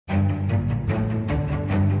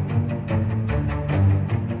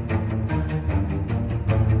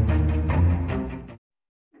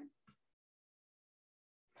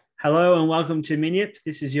Hello and welcome to Minyip.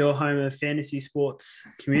 This is your home of fantasy sports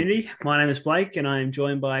community. My name is Blake and I am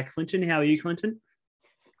joined by Clinton. How are you, Clinton?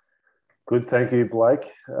 Good, thank you, Blake.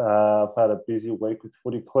 I've had a busy week with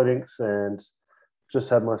footy clinics and just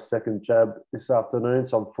had my second jab this afternoon,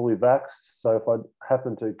 so I'm fully vaxxed. So if I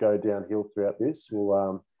happen to go downhill throughout this,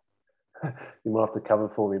 you might have to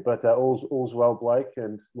cover for me. But all's well, Blake,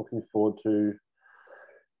 and looking forward to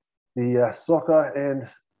the soccer and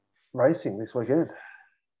racing this weekend.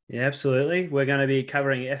 Yeah, absolutely. We're going to be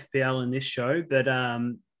covering FPL in this show, but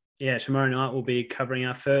tomorrow night we'll be covering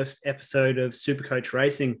our first episode of Supercoach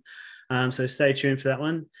Racing. So stay tuned for that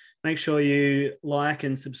one. Make sure you like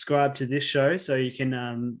and subscribe to this show so you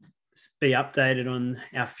can be updated on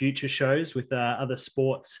our future shows with other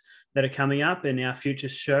sports that are coming up in our future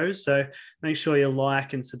shows. So make sure you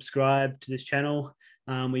like and subscribe to this channel.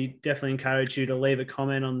 We definitely encourage you to leave a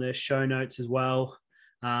comment on the show notes as well.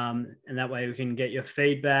 And that way we can get your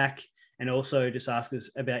feedback and also just ask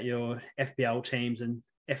us about your FPL teams and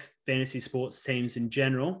fantasy sports teams in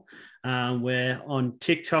general. We're on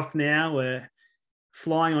TikTok now. We're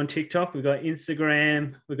flying on TikTok. We've got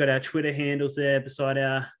Instagram. We've got our Twitter handles there beside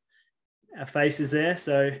our faces there.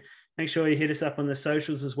 So make sure you hit us up on the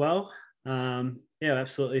socials as well.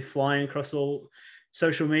 Absolutely flying across all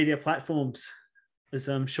social media platforms, as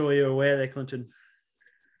I'm sure you're aware there, Clinton.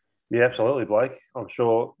 Yeah, absolutely, Blake. I'm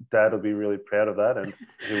sure Dad will be really proud of that, and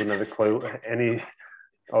he wouldn't have a clue any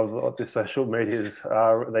of what the social medias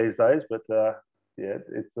are these days. But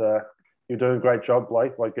it's you're doing a great job,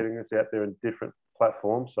 Blake, by getting us out there in different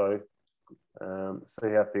platforms. So see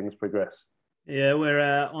how things progress. Yeah, we're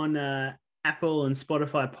on Apple and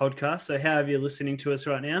Spotify podcasts. So however you're listening to us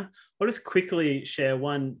right now, I'll just quickly share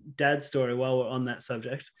one dad story while we're on that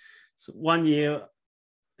subject. So one year,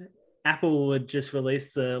 Apple would just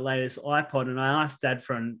release the latest iPod, and I asked Dad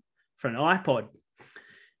for an iPod,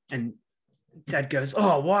 and Dad goes,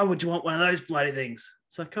 "Oh, why would you want one of those bloody things?"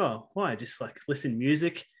 It's like, "Oh, why? Just like listen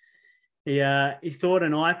music." He thought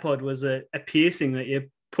an iPod was a piercing that you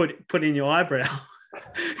put in your eyebrow.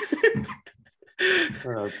 What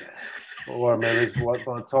I remember is by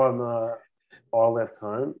the time I left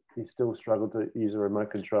home, he still struggled to use a remote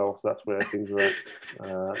control. So that's where things were at.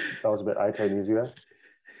 That was about 18 years ago.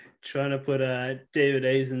 Trying to put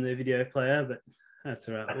DVDs in the video player, but that's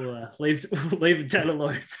all right. We'll leave Dad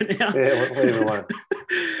alone for now. Yeah, leave it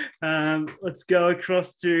alone. Let's go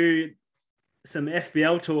across to some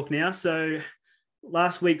FBL talk now. So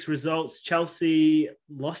last week's results, Chelsea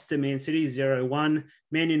lost to Man City 0-1,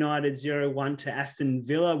 Man United 0-1 to Aston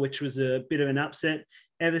Villa, which was a bit of an upset.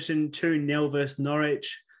 Everton 2-0 versus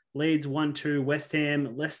Norwich, Leeds 1-2 West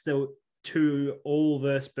Ham, Leicester 2-2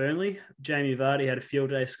 versus Burnley. Jamie Vardy had a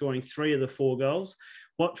field day scoring 3 of the 4 goals.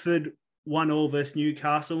 Watford 1-1 versus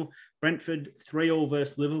Newcastle, Brentford 3-3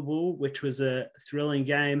 versus Liverpool, which was a thrilling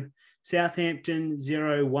game. Southampton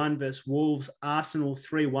 0-1 versus Wolves, Arsenal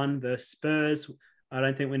 3-1 versus Spurs. I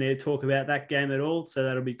don't think we need to talk about that game at all, so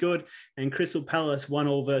that'll be good. And Crystal Palace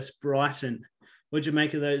 1-1 versus Brighton. What'd you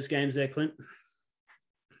make of those games there, Clint?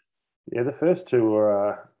 Yeah, the first two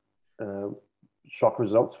were shock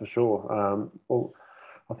results for sure.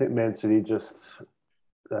 I think Man City just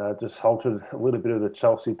halted a little bit of the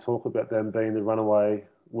Chelsea talk about them being the runaway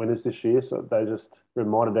winners this year. So they just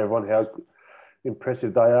reminded everyone how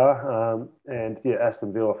impressive they are. And yeah,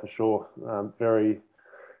 Aston Villa for sure. Very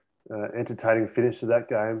entertaining finish to that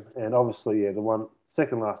game. And obviously, yeah, the one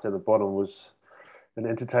second last down the bottom was an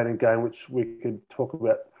entertaining game, which we could talk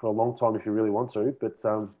about for a long time if you really want to. But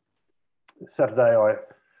Saturday,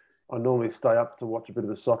 I normally stay up to watch a bit of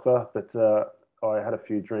the soccer, but I had a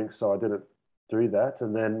few drinks, so I didn't do that.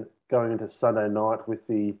 And then going into Sunday night with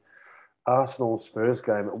the Arsenal Spurs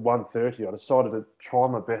game at 1:30, I decided to try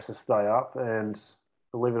my best to stay up. And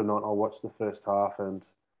believe it or not, I watched the first half, and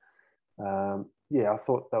I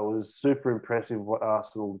thought that was super impressive what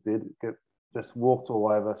Arsenal did. Just walked all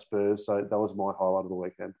over Spurs, so that was my highlight of the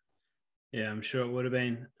weekend. Yeah, I'm sure it would have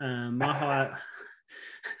been. My highlight.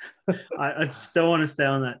 I just don't want to stay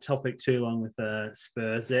on that topic too long with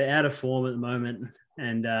Spurs. They're out of form at the moment,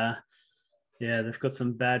 and they've got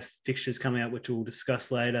some bad fixtures coming up, which we'll discuss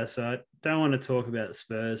later. So I don't want to talk about the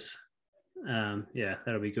Spurs.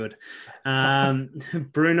 That'll be good.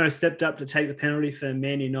 Bruno stepped up to take the penalty for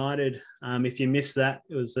Man United. If you missed that,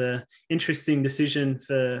 it was an interesting decision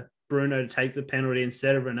for Bruno to take the penalty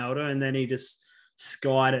instead of Ronaldo, and then he just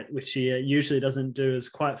skied it, which he usually doesn't do. It's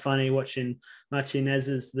quite funny watching Martinez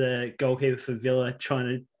as the goalkeeper for Villa trying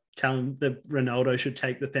to tell him that Ronaldo should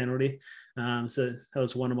take the penalty. So that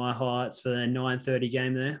was one of my highlights for the 9:30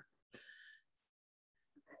 game there.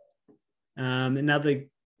 Another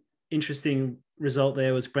interesting result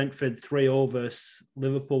there was Brentford 3-3 versus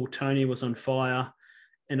Liverpool. Tony was on fire.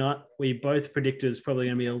 And we both predicted it was probably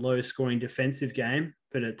going to be a low-scoring defensive game,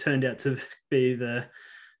 but it turned out to be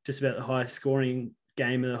just about the highest-scoring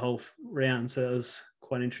game of the whole round. So it was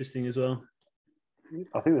quite interesting as well.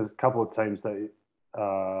 I think there's a couple of teams that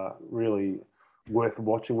are really worth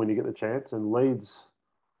watching when you get the chance. And Leeds,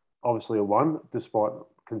 obviously, are one, despite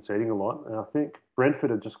conceding a lot. And I think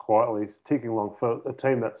Brentford are just quietly ticking along for a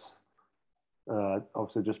team that's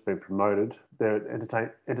obviously just been promoted. They're an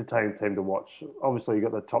entertaining team to watch. Obviously, you've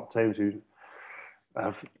got the top teams who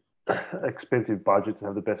have expensive budgets and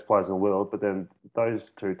have the best players in the world, but then those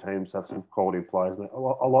two teams have some quality players.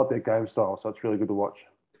 I like their game style, so it's really good to watch.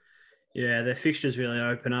 Yeah, their fixtures really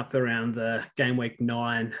open up around the game week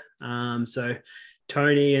 9. So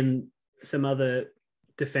Tony and some other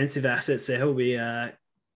defensive assets there will be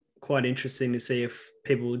quite interesting to see if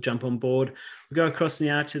people will jump on board. We go across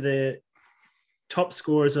now to the top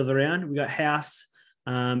scorers of the round. We got House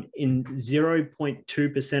in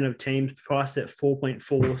 0.2% of teams priced at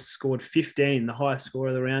 4.4 scored 15, the highest score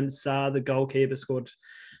of the round. Sarr, the goalkeeper, scored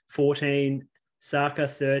 14. Saka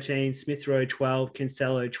 13, Smith Rowe 12,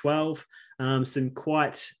 Cancelo 12. Some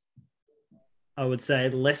quite, I would say,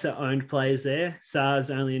 lesser owned players there. Sarr's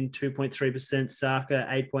only in 2.3%, Saka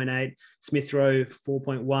 8.8, Smith Rowe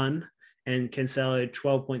 4.1, and Cancelo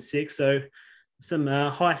 12.6. So some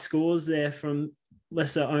high scores there from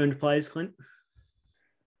lesser owned players, Clint.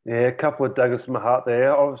 Yeah, a couple of daggers to my heart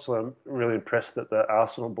there. Obviously, I'm really impressed that the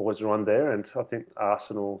Arsenal boys are on there, and I think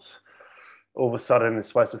Arsenal's all of a sudden, in the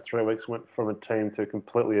space of 3 weeks, went from a team to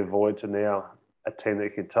completely avoid to now a team that you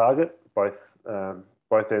can target both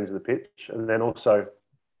ends of the pitch. And then also,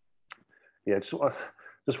 yeah, just want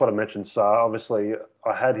to mention Sarr. Obviously,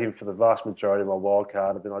 I had him for the vast majority of my wild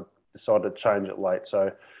card, and then I decided to change it late.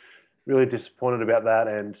 So really disappointed about that.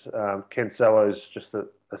 And Cancelo's just a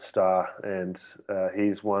star, and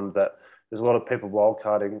he's one that there's a lot of people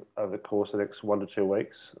wildcarding over the course of the next 1 to 2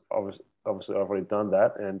 weeks. Obviously, I've already done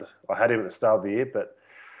that, and I had him at the start of the year, but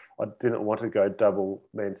I didn't want to go double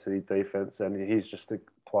Man City defense, and he's just a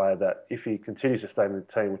player that if he continues to stay in the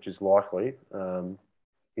team, which is likely,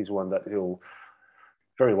 he's one that he'll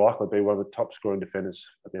very likely be one of the top scoring defenders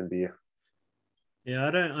at the end of the year. Yeah,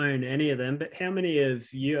 I don't own any of them, but how many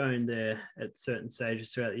have you owned there at certain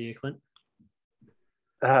stages throughout the year, Clint?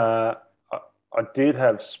 I did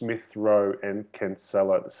have Smith Rowe and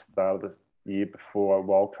Cancelo at the start of the year before I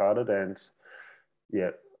wildcarded, and yeah,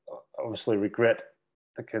 obviously regret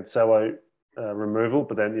the Cancelo removal,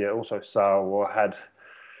 but then also Sarr. I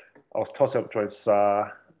was tossed up between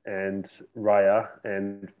Sarr and Raya,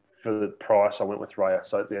 and for the price I went with Raya.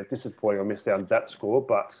 So yeah, disappointing I missed out on that score,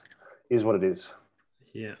 but is what it is.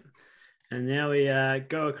 Yeah. And now we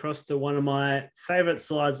go across to one of my favourite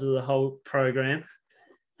slides of the whole program.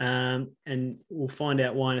 And we'll find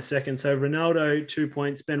out why in a second. So Ronaldo, 2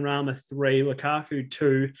 points, Benrahma, 3, Lukaku,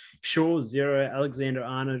 2, Shaw, 0,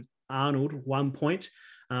 Alexander-Arnold, 1 point.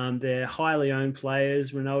 They're highly owned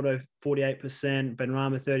players. Ronaldo, 48%,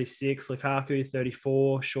 Benrahma, 36, Lukaku,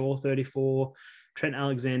 34, Shaw, 34, Trent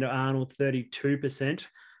Alexander-Arnold, 32%.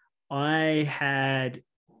 I had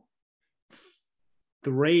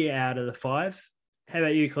 3 out of the 5. How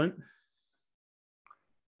about you, Clint?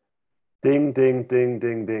 Ding, ding, ding,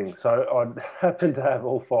 ding, ding. So I happen to have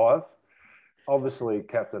all 5. Obviously,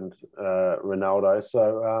 captained Ronaldo.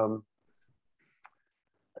 So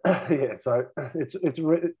yeah. So it's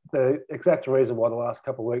the exact reason why the last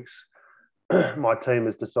couple of weeks my team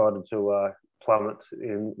has decided to plummet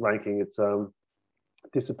in ranking. It's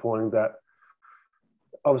disappointing that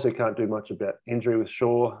obviously can't do much about injury with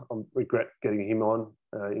Shaw. I regret getting him on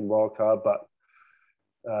in wildcard, but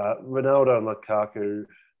Ronaldo and Lukaku.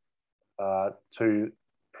 2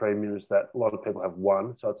 premiums that a lot of people have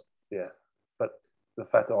won. So it's, yeah. But the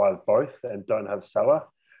fact that I have both and don't have Salah,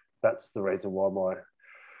 that's the reason why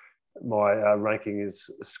my ranking is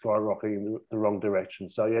skyrocketing in the wrong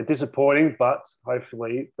direction. So yeah, disappointing, but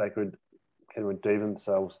hopefully they can redeem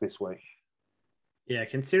themselves this week. Yeah,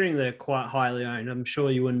 considering they're quite highly owned, I'm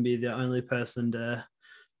sure you wouldn't be the only person to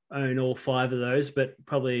own all 5 of those, but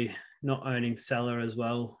probably not owning Salah as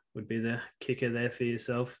well would be the kicker there for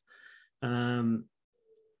yourself.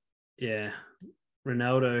 Yeah,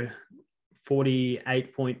 Ronaldo,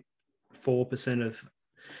 48.4% of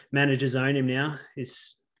managers own him now.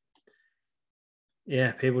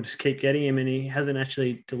 People just keep getting him, and he hasn't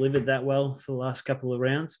actually delivered that well for the last couple of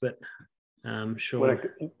rounds. But sure,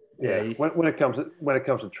 when it comes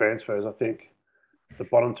to transfers, I think the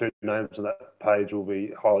bottom 2 names on that page will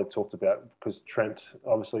be highly talked about because Trent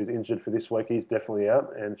obviously is injured for this week. He's definitely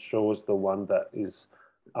out, and Shaw's the one that is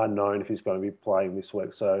unknown if he's going to be playing this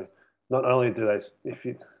week. So not only do they, if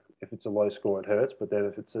it's a low score, it hurts, but then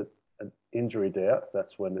if it's an injury doubt,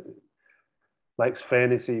 that's when it makes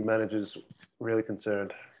fantasy managers really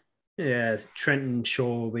concerned. Yeah, Trenton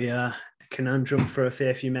Shaw will be a conundrum for a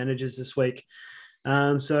fair few managers this week.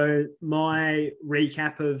 So my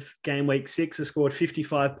recap of game week 6, I scored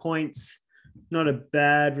 55 points. Not a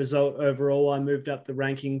bad result overall. I moved up the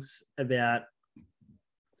rankings about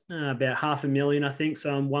 $500,000, I think.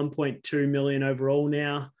 So I'm 1.2 million overall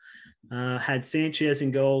now. Had Sanchez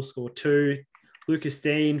in goal, scored 2. Lucas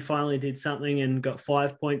Dean finally did something and got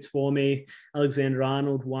 5 points for me. Alexander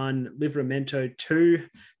Arnold 1, Livramento 2,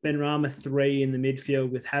 Benrahma 3 in the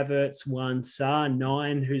midfield with Havertz 1, Sarr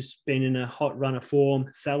 9, who's been in a hot run of form.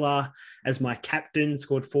 Salah as my captain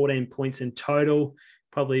scored 14 points in total.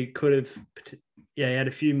 Probably could have, he had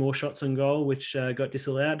a few more shots on goal, which got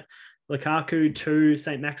disallowed. Lukaku 2,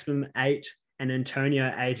 St. Maximum 8, and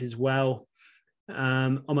Antonio 8 as well.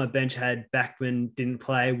 On my bench, I had Backman didn't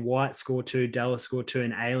play, White scored 2, Dallas scored 2,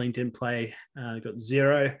 and Ayling didn't play, got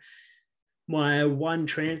 0. My one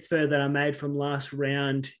transfer that I made from last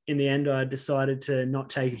round, in the end, I decided to not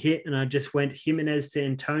take a hit, and I just went Jimenez to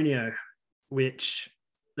Antonio, which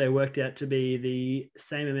they worked out to be the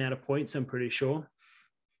same amount of points, I'm pretty sure.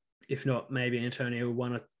 If not, maybe Antonio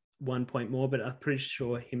won 1 point more, but I'm pretty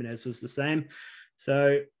sure Jimenez was the same.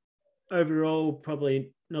 So overall,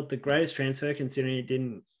 probably not the greatest transfer considering it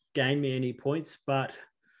didn't gain me any points, but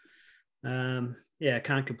I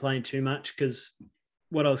can't complain too much because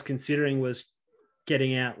what I was considering was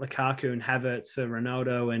getting out Lukaku and Havertz for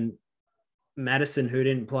Ronaldo and Maddison, who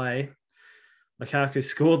didn't play. Lukaku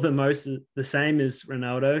scored the same as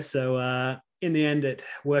Ronaldo. So in the end, it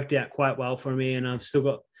worked out quite well for me, and I'm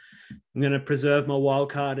going to preserve my wild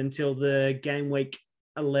card until the game week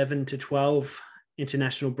 11 to 12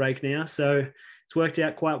 international break now. So it's worked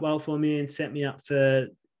out quite well for me and set me up for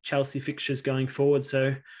Chelsea fixtures going forward.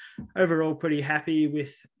 So overall, pretty happy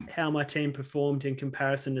with how my team performed in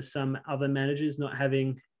comparison to some other managers not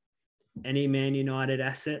having any Man United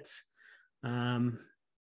assets. Could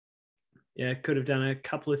have done a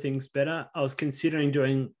couple of things better. I was considering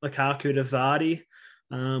doing Lukaku to Vardy,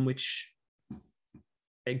 which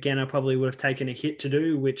again, I probably would have taken a hit to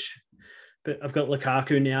do, but I've got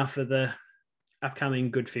Lukaku now for the upcoming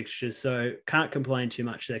good fixtures, so can't complain too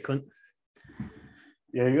much there, Clint.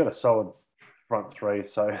 Yeah, you've got a solid front three.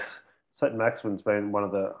 So St. Maximin's been one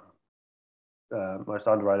of the most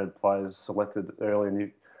underrated players selected early, and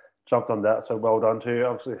you jumped on that, so well done to you.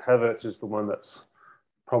 Obviously, Havertz is the one that's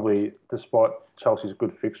probably, despite Chelsea's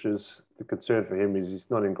good fixtures, the concern for him is he's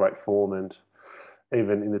not in great form, and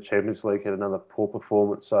even in the Champions League had another poor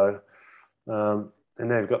performance. So, and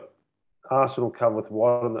they've got Arsenal covered with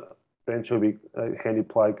White on the bench. Will be a handy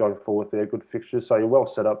play going forward there. Good fixtures. So you're well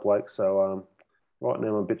set up, Blake. So right now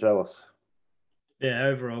I'm a bit jealous. Yeah,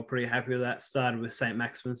 overall pretty happy with that. Started with St.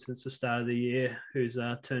 Maximin since the start of the year, who's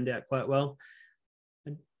turned out quite well.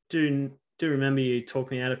 I do remember you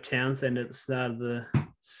talking me out of Townsend at the start of the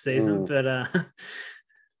season, but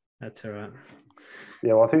that's all right.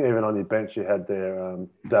 Yeah, well, I think even on your bench you had there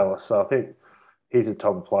Dallas. So I think he's a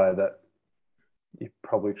top player that you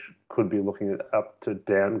probably could be looking at up to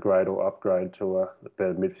downgrade or upgrade to a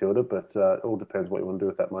better midfielder, but it all depends what you want to do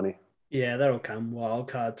with that money. Yeah, that'll come wild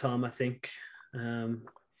card time, I think, when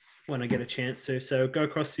I get a chance to. So go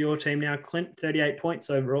across to your team now, Clint, 38 points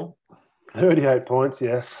overall. 38 points,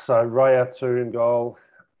 yes. So Raya 2 in goal,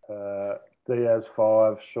 Diaz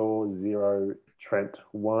 5, Shaw 0, Trent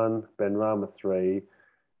 1, Benrahma 3.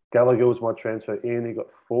 Gallagher was my transfer in. He got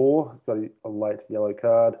 4, got a late yellow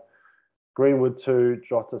card. Greenwood 2,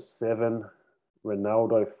 Jota 7,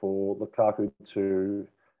 Ronaldo 4, Lukaku 2,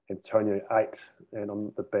 Antonio 8. And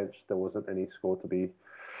on the bench, there wasn't any score to be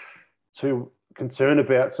too concerned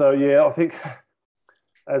about. So, yeah, I think,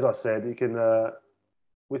 as I said, you can,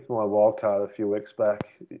 with my wild card a few weeks back,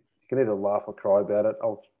 you can either laugh or cry about it.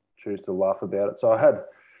 I'll choose to laugh about it. So I had,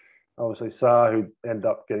 obviously, Sarr, who ended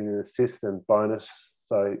up getting an assist and bonus.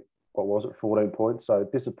 So, what was it, 14 points? So,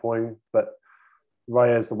 disappointing, but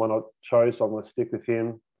Raya is the one I chose, so I'm going to stick with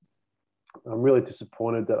him. I'm really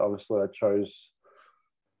disappointed that obviously I chose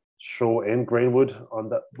Shaw and Greenwood on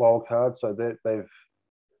that wild card, so they've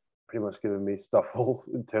pretty much given me stuff all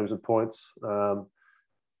in terms of points.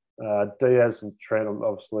 Diaz and Trent, I'm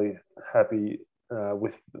obviously happy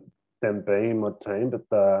with them being my team,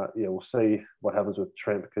 but we'll see what happens with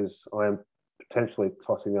Trent because I am potentially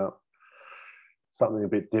tossing up something a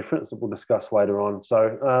bit different, so we'll discuss later on.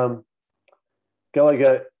 So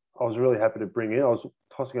Gallagher, I was really happy to bring in. I was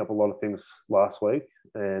tossing up a lot of things last week,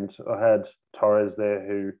 and I had Torres there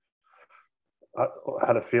who I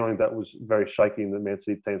had a feeling that was very shaky in the Man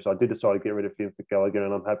City team. So I did decide to get rid of him for Gallagher,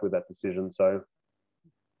 and I'm happy with that decision. So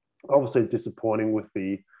obviously disappointing with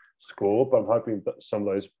the score, but I'm hoping that some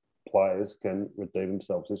of those players can redeem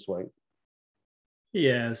themselves this week.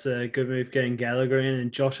 Yeah, it's a good move getting Gallagher in,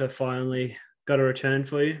 and Jota finally got a return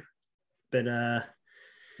for you. But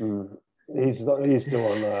he's still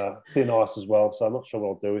on thin ice as well, so I'm not sure what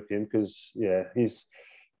I'll do with him because he's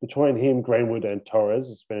between him, Greenwood, and Torres.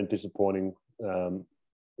 It's been a disappointing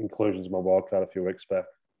inclusions in my wildcard a few weeks back.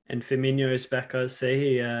 And Firmino's back. I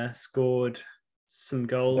see he scored some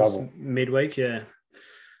goals Double. midweek. Yeah.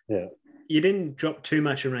 You didn't drop too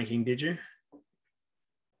much in ranking, did you?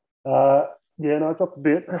 No, I dropped a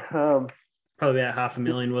bit. Probably about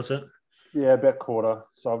 500,000, was it? Yeah, about quarter.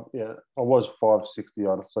 So I was 560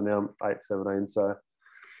 on, so now I'm 817. So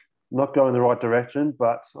not going the right direction,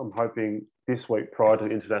 but I'm hoping this week prior to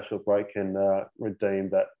the international break can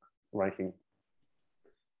redeem that ranking.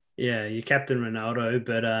 Yeah, you captain Ronaldo,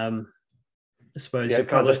 but I suppose you're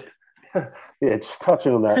probably just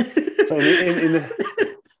touching on that. So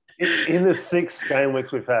in the 6 game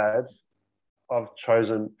weeks we've had, I've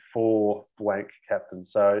chosen 4 blank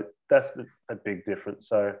captains. So that's a big difference.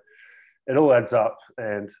 So it all adds up.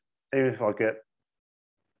 And even if I get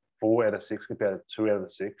 4 out of 6 compared to 2 out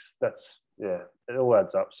of 6, it all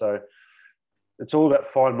adds up. So it's all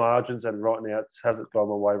about fine margins. And right now it hasn't gone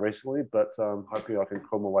my way recently, but hopefully I can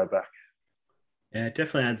call my way back. Yeah, it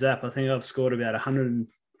definitely adds up. I think I've scored about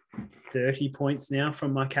 130 points now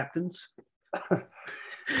from my captains.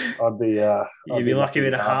 You'd be lucky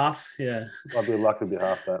with a half. Yeah. I'd be lucky with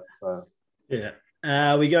half that. So. Yeah.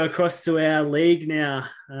 We go across to our league now.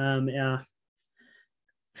 Our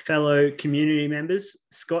fellow community members.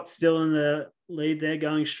 Scott's still in the lead there,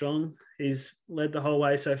 going strong. He's led the whole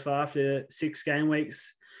way so far for 6 game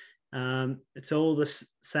weeks. It's all the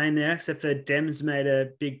same there, except for Dems made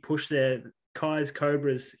a big push there. Kai's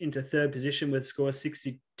Cobras into 3rd position with a score of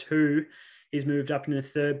 62. He's moved up into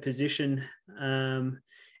 3rd position.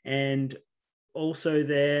 And also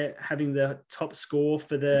there, having the top score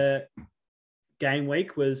for the game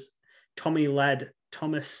week was Tommy Ladd.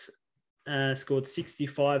 Thomas scored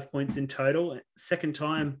 65 points in total. Second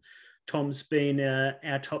time Tom's been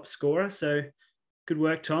our top scorer. So good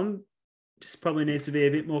work, Tom. Just probably needs to be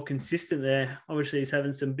a bit more consistent there. Obviously, he's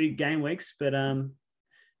having some big game weeks, but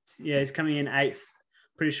he's coming in 8th.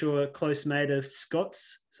 Pretty sure a close mate of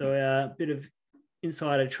Scott's. So a bit of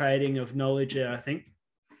insider trading of knowledge there, I think.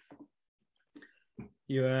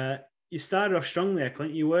 You started off strong there,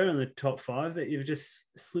 Clint. You were in the top 5, but you've just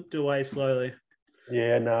slipped away slowly.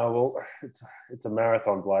 Yeah, no, well, it's a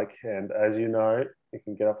marathon, Blake. And as you know, you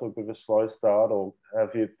can get off a bit of a slow start or have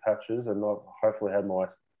a few patches, and I've hopefully had my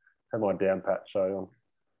down patch. So I'll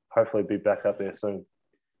hopefully be back up there soon.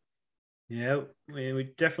 Yeah,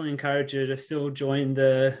 we definitely encourage you to still join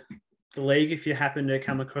the league if you happen to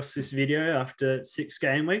come across this video after 6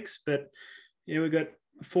 game weeks. But we've got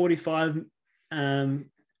 45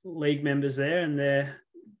 league members there, and they're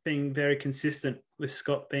being very consistent with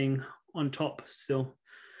Scott being on top still.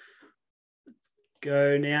 Let's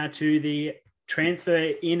go now to the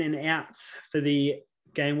transfer in and outs for the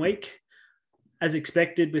game week. As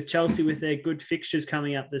expected with Chelsea with their good fixtures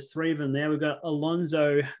coming up, there's 3 of them there. We've got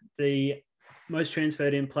Alonso, the most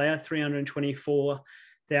transferred in player,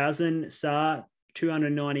 324,000. Sarr,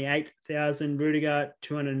 298,000. Rudiger,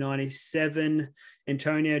 297.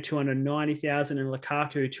 Antonio, 290,000. And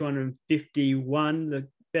Lukaku, 251. The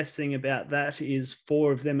best thing about that is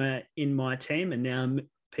 4 of them are in my team, and now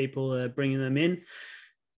people are bringing them in.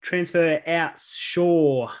 Transfer outs,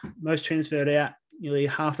 Shaw, most transferred out, nearly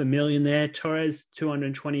 500,000 there. Torres,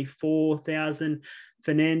 224,000.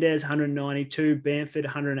 Fernandez, 192. Bamford,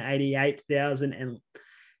 188,000. And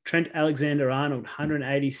Trent Alexander-Arnold,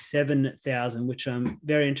 187,000, which I'm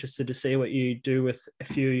very interested to see what you do with a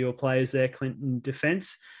few of your players there, Clinton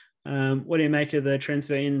defence. What do you make of the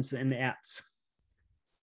transfer ins and outs?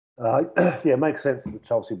 It makes sense that the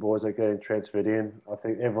Chelsea boys are getting transferred in. I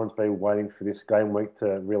think everyone's been waiting for this game week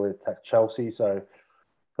to really attack Chelsea, so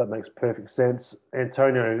that makes perfect sense.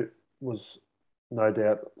 Antonio was no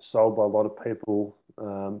doubt sold by a lot of people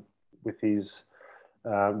with his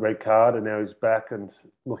red card, and now he's back and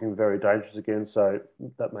looking very dangerous again, so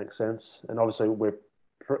that makes sense. And obviously we're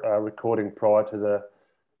recording prior to the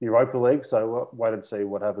Europa League, so we'll wait and see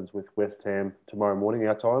what happens with West Ham tomorrow morning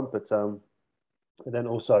our time. But and then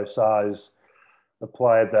also Sarr is a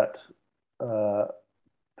player that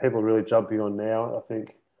people are really jumping on now. I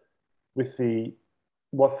think with the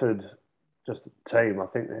Watford just team, I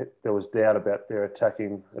think there was doubt about their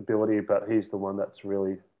attacking ability, but he's the one that's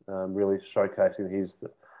really showcasing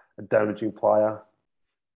a damaging player.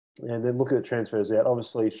 And then looking at transfers out,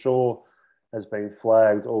 obviously Shaw has been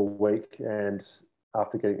flagged all week, and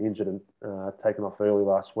after getting injured and taken off early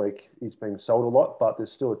last week, he's being sold a lot, but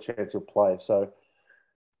there's still a chance he'll play. So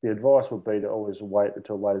the advice would be to always wait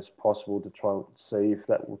until late as possible to try and see if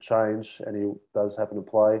that will change, and he does happen to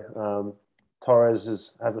play.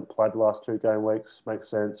 Torres hasn't played the last 2 game weeks, makes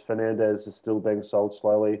sense. Fernandez is still being sold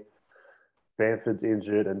slowly. Bamford's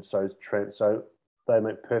injured, and so is Trent. So they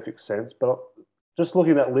make perfect sense. But just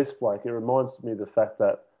looking at that list, Blake, it reminds me of the fact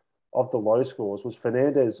that of the low scores, was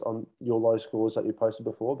Fernandez on your low scores that you posted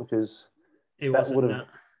before? Because that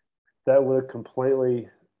would have completely,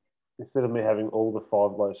 instead of me having all the 5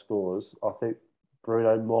 low scores, I think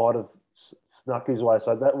Bruno might have snuck his way.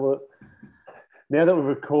 So that would, now that we've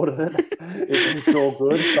recorded it, it's all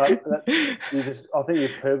good. But I think you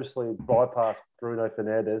purposely bypassed Bruno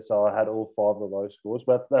Fernandez, so I had all 5 of the low scores.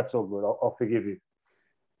 But that's all good. I'll forgive you.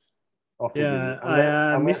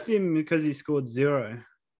 I missed him because he scored 0.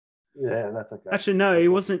 Yeah, that's okay. Actually, no, he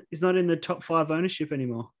wasn't. He's not in the top 5 ownership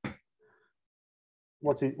anymore.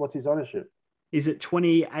 What's his ownership? He's at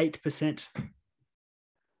 28%.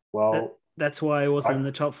 Well, that's why he wasn't in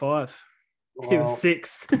the top 5. Well, he was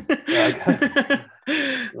 6th. Okay.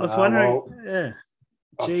 I was wondering. Yeah.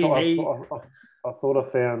 I thought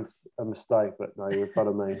I found a mistake, but no, you're in front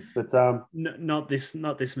of me. But not this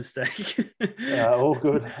mistake. All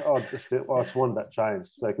good. I just wanted that changed,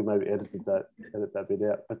 so I could maybe edit that bit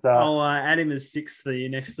out. But I'll add him as 6th for you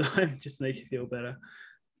next time, just to make you feel better.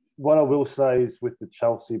 What I will say is with the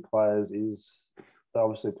Chelsea players is they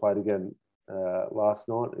obviously played again last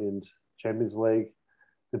night in Champions League.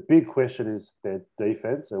 The big question is their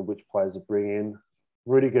defense and which players to bring in.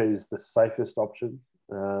 Rudiger is the safest option.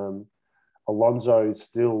 Alonso is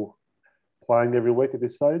still playing every week at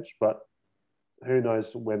this stage, but who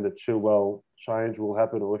knows when the Chilwell change will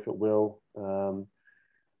happen or if it will.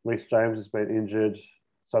 Reece James has been injured.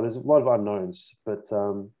 So there's a lot of unknowns, but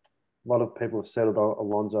a lot of people have settled on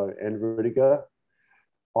Alonso and Rudiger.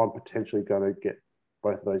 I'm potentially going to get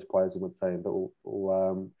both of those players in the team, but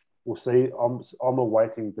we'll see. I'm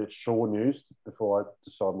awaiting the Shaw news before I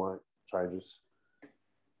decide my changes.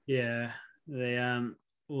 Yeah,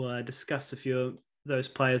 we'll discuss a few of those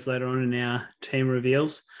players later on in our team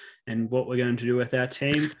reveals and what we're going to do with our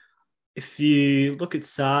team. If you look at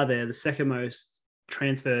Sarr there, the second most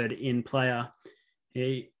transferred in player,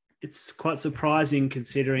 it's quite surprising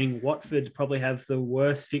considering Watford probably have the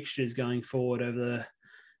worst fixtures going forward over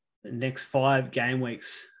the next 5 game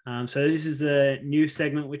weeks. So this is a new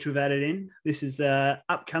segment which we've added in. This is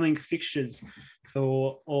upcoming fixtures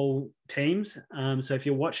for all teams. So if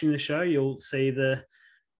you're watching the show, you'll see the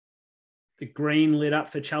green lit up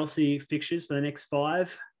for Chelsea fixtures for the next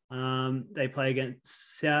 5. They play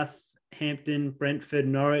against Southampton, Brentford,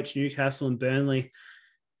 Norwich, Newcastle, and Burnley.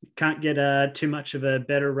 Can't get too much of a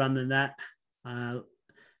better run than that.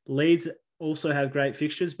 Leeds also have great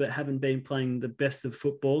fixtures, but haven't been playing the best of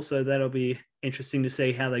football. So that'll be interesting to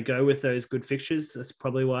see how they go with those good fixtures. That's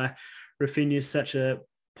probably why Rafinha is such a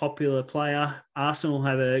popular player. Arsenal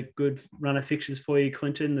have a good run of fixtures for you,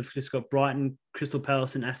 Clinton. They've just got Brighton, Crystal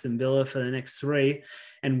Palace, and Aston Villa for the next 3.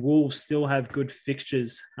 And Wolves still have good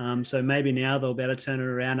fixtures. So maybe now they'll be able to turn it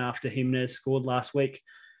around after Jimenez scored last week.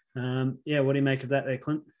 What do you make of that there,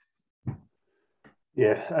 Clint?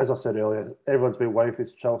 Yeah, as I said earlier, everyone's been waiting for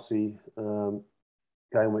this Chelsea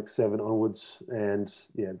game week 7 onwards. And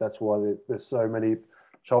yeah, that's why there's so many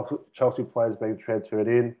Chelsea players being transferred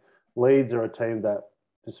in. Leeds are a team that,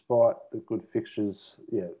 despite the good fixtures,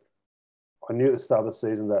 I knew at the start of the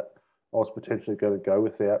season that I was potentially going to go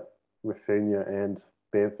without Rafinha and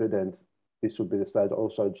Bamford, and this would be the stage I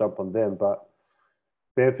also jump on them. But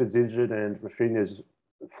Bamford's injured and Rafinha's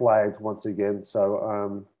flagged once again.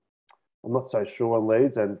 So I'm not so sure on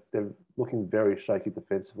Leeds, and they're looking very shaky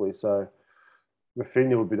defensively. So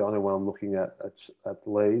Rafinha would be the only one I'm looking at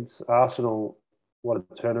Leeds. Arsenal, what a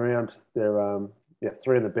turnaround. They're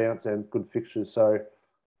 3 in the bounce and good fixtures. So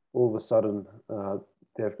all of a sudden,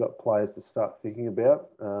 they've got players to start thinking about.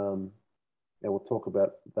 And we'll talk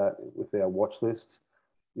about that with our watch list.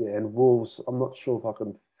 Yeah, and Wolves, I'm not sure if I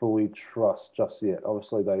can fully trust just yet.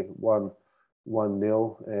 Obviously, they won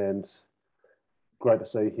 1-0, and great to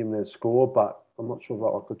see Jimenez score, but I'm not sure if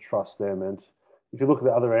I could trust them. And if you look at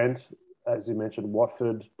the other end, as you mentioned,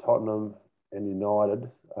 Watford, Tottenham, and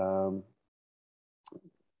United, and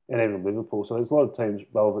even Liverpool. So there's a lot of teams,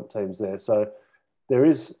 relevant teams there. So there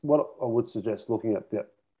is, what I would suggest looking at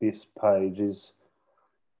this page is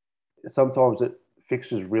sometimes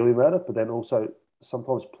fixtures really matter, but then also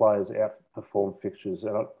sometimes players outperform fixtures.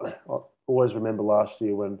 And I always remember last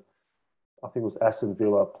year when I think it was Aston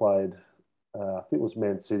Villa played, I think it was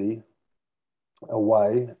Man City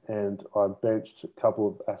away, and I benched a couple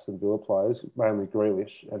of Aston Villa players, mainly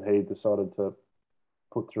Grealish, and he decided to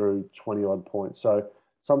put through 20 odd points. So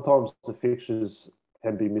sometimes the fixtures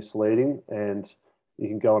can be misleading and you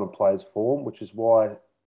can go on a player's form, which is why,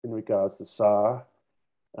 in regards to Sarr,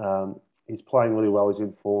 he's playing really well, he's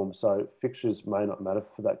in form. So fixtures may not matter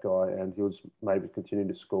for that guy and he'll maybe continue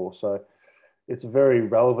to score. So it's a very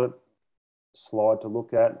relevant slide to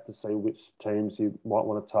look at to see which teams you might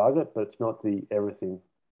want to target, but it's not the everything.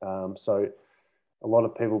 So a lot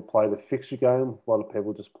of people play the fixture game. A lot of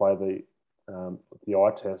people just play the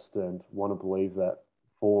eye test and want to believe that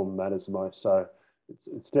form matters most. So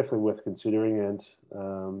it's definitely worth considering.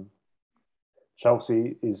 And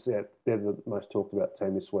Chelsea they're the most talked about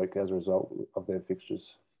team this week as a result of their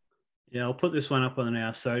fixtures. Yeah, I'll put this one up on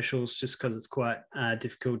our socials just because it's quite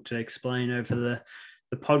difficult to explain over the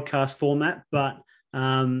podcast format. But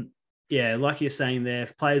yeah, like you're saying there,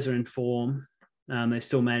 if players are in form, they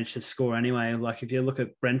still manage to score anyway. Like if you look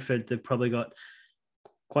at Brentford, they've probably got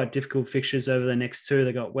quite difficult fixtures over the next two.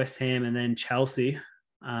 They got West Ham and then Chelsea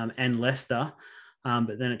and Leicester.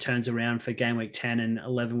 But then it turns around for game week 10 and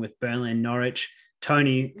 11 with Burnley and Norwich.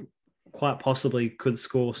 Tony quite possibly could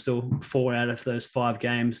score still 4 out of those 5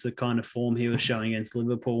 games, the kind of form he was showing against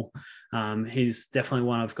Liverpool. He's definitely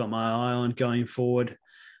one I've got my eye on going forward.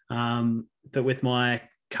 But with my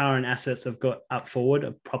current assets I've got up forward,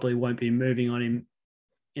 I probably won't be moving on him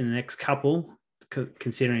in the next couple,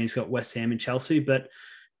 considering he's got West Ham and Chelsea. But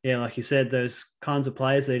yeah, like you said, those kinds of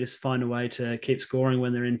players, they just find a way to keep scoring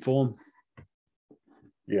when they're in form.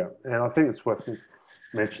 Yeah, and I think it's worth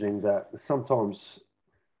mentioning that sometimes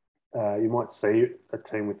you might see a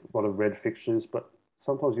team with a lot of red fixtures, but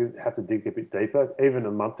sometimes you have to dig a bit deeper. Even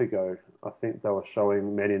a month ago, I think they were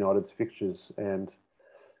showing Man United's fixtures, and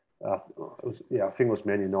I think it was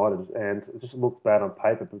Man United, and it just looked bad on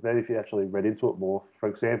paper. But then if you actually read into it more, for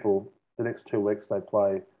example, the next 2 weeks they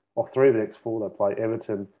play, or 3 of the next 4, they play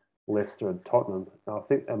Everton, Leicester, and Tottenham. And I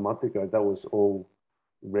think a month ago that was all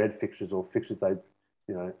red fixtures or fixtures they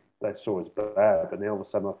saw as bad. But now all of a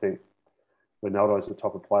sudden, I think Ronaldo's the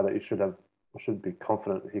type of player that you should be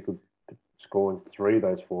confident he could score in 3 of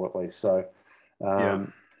those 4 at least. So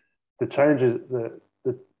the changes, the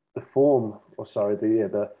form, or sorry,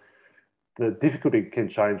 the difficulty can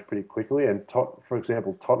change pretty quickly. And for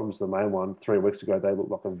example, Tottenham's the main one. 3 weeks ago, they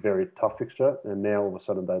looked like a very tough fixture, and now all of a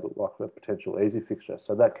sudden they look like a potential easy fixture.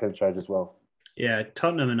 So that can change as well. Yeah,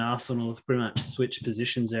 Tottenham and Arsenal have pretty much switched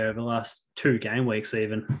positions there over the last 2 game weeks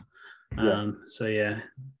even. So yeah,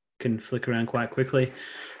 can flick around quite quickly.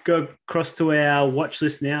 Go across to our watch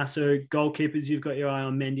list now. So goalkeepers, you've got your eye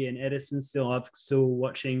on Mendy and Edison still. I'm still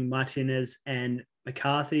watching Martinez and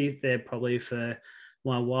McCarthy. They're probably for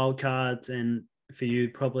my wild cards, and for you,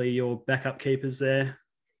 probably your backup keepers there.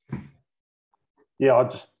 Yeah,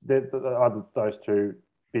 those 2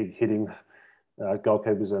 big hitting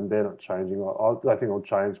goalkeepers, and they're not changing. I don't think I'll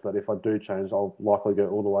change, but if I do change, I'll likely go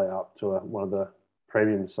all the way up to one of the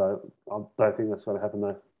premiums. So I don't think that's going to happen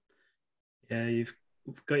though. Yeah,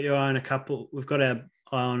 we've got your eye on a couple. We've got our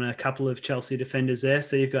eye on a couple of Chelsea defenders there.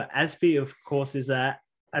 So you've got Aspi, of course, is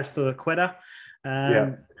Azpilicueta.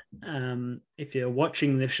 If you're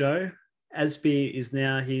watching the show, Aspi is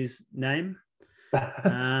now his name.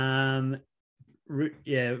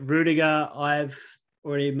 Rudiger, I've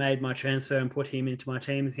already made my transfer and put him into my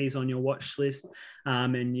team. He's on your watch list.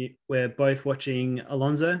 We're both watching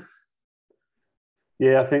Alonso.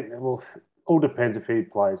 Yeah, I think, all depends if he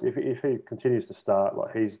plays. If he continues to start,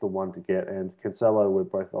 like, he's the one to get. And Cancelo, we're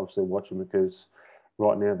both obviously watching because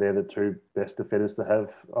right now they're the 2 best defenders to have.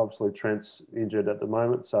 Obviously, Trent's injured at the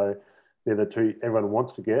moment, so they're the 2 everyone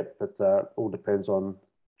wants to get. But all depends on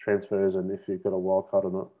transfers and if you've got a wild card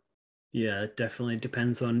or not. Yeah, it definitely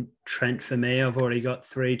depends on Trent for me. I've already got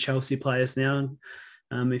 3 Chelsea players now.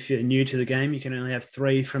 If you're new to the game, you can only have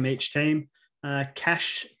 3 from each team.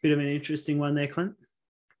 Cash, bit of an interesting one there, Clint.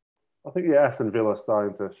 I think Aston Villa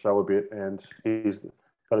starting to show a bit, and he's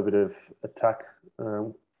got a bit of attack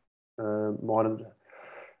minded.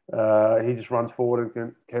 He just runs forward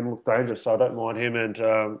and can look dangerous, so I don't mind him.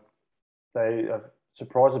 And they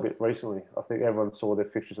surprised a bit recently. I think everyone saw their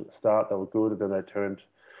fixtures at the start; they were good, and then they turned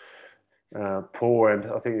poor.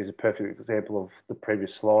 And I think he's a perfect example of the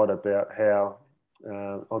previous slide about how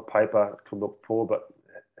on paper it could look poor, but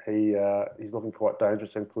he's looking quite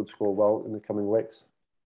dangerous and could score well in the coming weeks.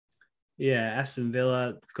 Yeah, Aston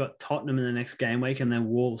Villa, they've got Tottenham in the next game week and then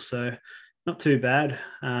Wolves, so not too bad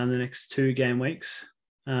the next 2 game weeks.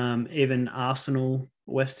 Even Arsenal,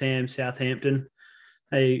 West Ham, Southampton,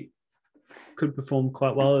 they could perform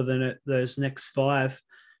quite well over those next 5.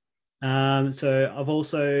 So I've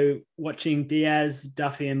also watching Diaz,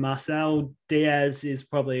 Duffy, and Marcel. Diaz is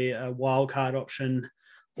probably a wild card option,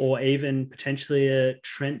 or even potentially a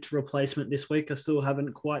Trent replacement this week. I still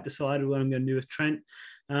haven't quite decided what I'm going to do with Trent.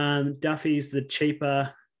 Duffy's the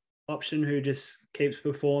cheaper option who just keeps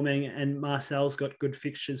performing, and Marcel's got good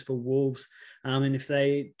fixtures for Wolves. And if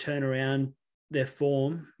they turn around their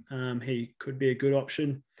form, he could be a good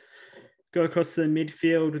option. Go across to the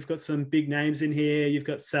midfield. We've got some big names in here. You've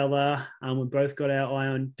got Salah. We've both got our eye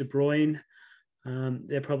on De Bruyne.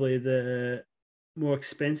 They're probably the more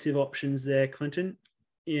expensive options there, Clinton.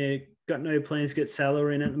 Yeah, got no plans to get Salah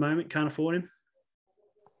in at the moment. Can't afford him.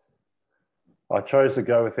 I chose to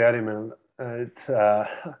go without him, and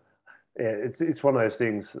it's one of those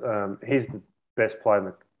things. He's the best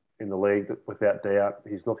player in the league, without doubt.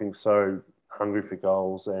 He's looking so hungry for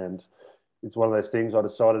goals, and it's one of those things. I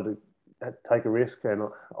decided to take a risk, and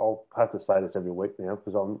I'll have to say this every week now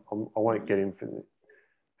because I won't get him for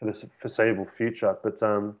the foreseeable future. But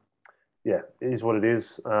yeah, it is what it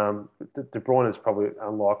is. De Bruyne is probably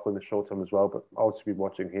unlikely in the short term as well, but I'll just be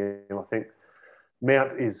watching him. I think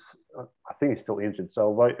Mount I think he's still injured. So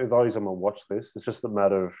although he's on my watch list, it's just a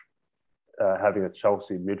matter of having a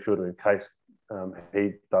Chelsea midfielder in case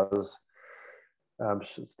he does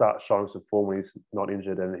start showing some form when he's not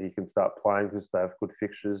injured and he can start playing because they have good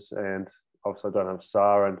fixtures. And obviously I don't have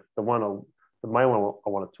Sarr. And the main one I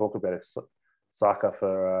want to talk about is Saka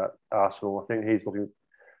for Arsenal. I think he's looking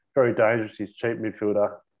very dangerous. He's cheap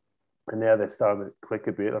midfielder. And now they're starting to click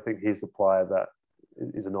a bit. I think he's the player that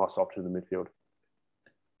is a nice option in the midfield.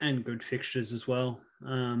 And good fixtures as well.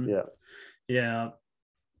 Yeah,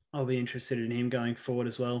 I'll be interested in him going forward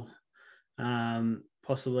as well.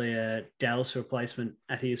 Possibly a Dallas replacement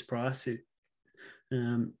at his price.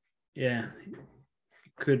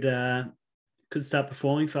 Could start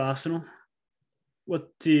performing for Arsenal.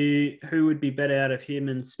 Who would be better out of him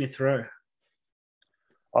and Smith Rowe?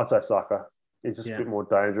 I'd say Saka. He's just a bit more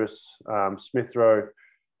dangerous. Smith Rowe,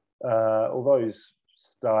 although he's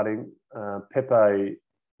starting, Pepe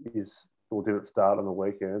didn't start on the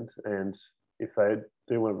weekend, and if they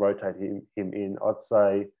do want to rotate him in, I'd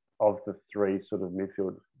say of the 3 sort of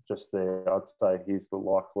midfield just there, I'd say he's the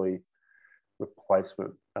likely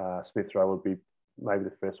replacement. Smith Rowe would be maybe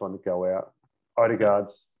the first one to go out.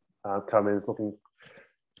 Odegaard's come in, looking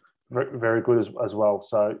very, very good as well.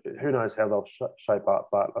 So who knows how they'll shape up,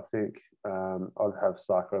 but I think I'd have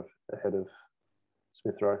Saka ahead of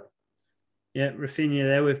Smith Rowe. Yeah, Rafinha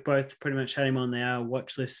there. We've both pretty much had him on our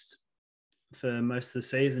watch list for most of the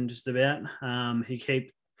season, just about.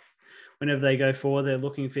 Whenever they go forward, they're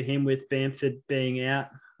looking for him with Bamford being out.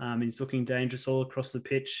 He's looking dangerous all across the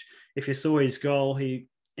pitch. If you saw his goal, he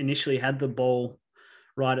initially had the ball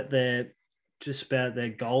right at just about their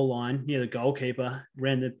goal line, near the goalkeeper,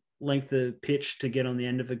 ran the length of the pitch to get on the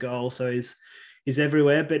end of the goal. So he's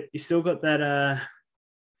everywhere, but he's still got that.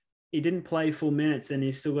 He didn't play full minutes, and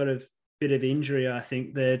he's still got a bit of injury. I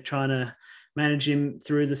think they're trying to manage him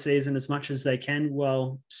through the season as much as they can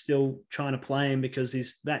while still trying to play him because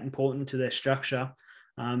he's that important to their structure,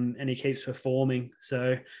 and he keeps performing.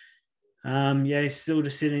 So, he's still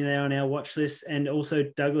just sitting there on our watch list. And also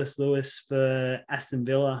Douglas Lewis for Aston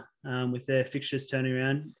Villa with their fixtures turning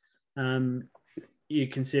around. You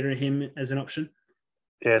consider him as an option?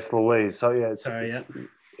 Yes, Louise. So, yeah.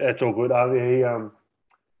 It's all good.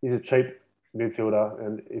 He's a cheap midfielder,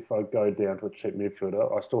 and if I go down to a cheap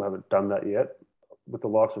midfielder, I still haven't done that yet. With the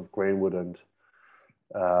likes of Greenwood and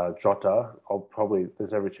Jota,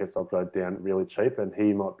 there's every chance I'll go down really cheap, and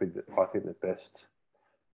he might be, I think, the best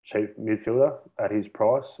cheap midfielder at his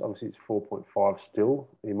price. Obviously, it's 4.5 still.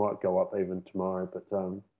 He might go up even tomorrow, but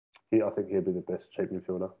I think he'll be the best cheap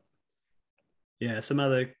midfielder. Yeah, some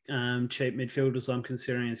other cheap midfielders I'm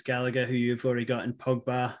considering is Gallagher, who you've already got, and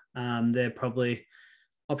Pogba. They're probably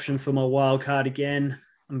options for my wild card again.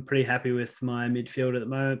 I'm pretty happy with my midfield at the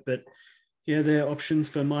moment, but yeah, they're options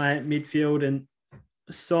for my midfield. And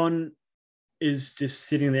Son is just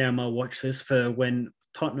sitting there on my watch list for when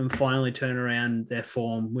Tottenham finally turn around their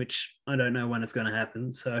form, which I don't know when it's going to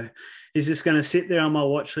happen. So he's just going to sit there on my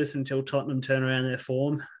watch list until Tottenham turn around their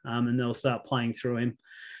form, and they'll start playing through him.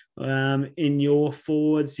 In your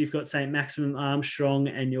forwards, you've got St. Maximum, Armstrong,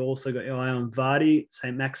 and you also got your eye on Vardy.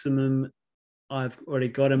 St. Maximum, I've already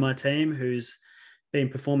got in my team, who's been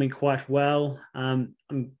performing quite well. I'm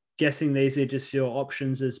guessing these are just your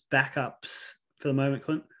options as backups for the moment,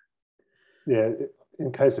 Clint? Yeah,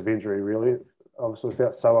 in case of injury, really. Obviously,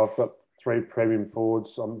 without Salah, I've got 3 premium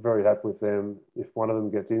forwards. I'm very happy with them. If one of them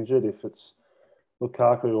gets injured, if it's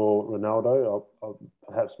Lukaku or Ronaldo, I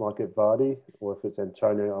perhaps might get Vardy, or if it's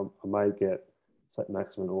Antonio, I may get St.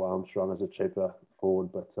 Maximin or Armstrong as a cheaper forward.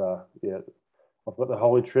 But yeah, I've got the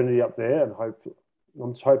Holy Trinity up there, and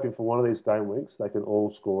I'm just hoping for one of these game weeks they can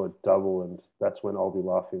all score a double, and that's when I'll be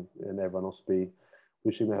laughing, and everyone else will be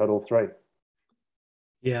wishing they had all three.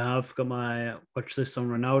 Yeah, I've got my watch list on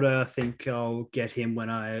Ronaldo. I think I'll get him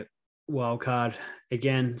when I wildcard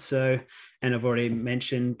again. So, and I've already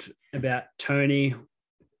mentioned about Tony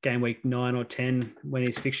game week 9 or 10 when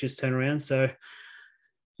his fixtures turn around. So,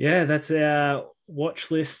 yeah, that's our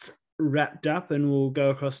watch list wrapped up, and we'll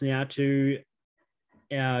go across now to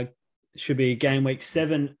our should be game week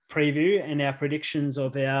 7 preview and our predictions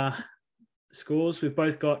of our scores. We've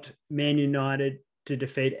both got Man United to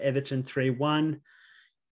defeat Everton 3-1.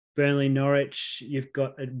 Burnley, Norwich, you've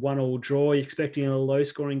got a 1-1 draw. You're expecting a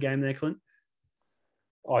low-scoring game there, Clint?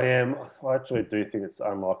 I am. I actually do think it's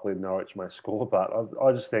unlikely Norwich may score, but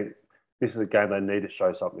I just think this is a game they need to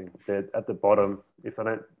show something. They're at the bottom. If they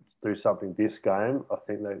don't do something this game, I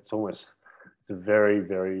think that it's a very,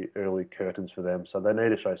 very early curtains for them. So they need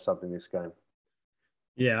to show something this game.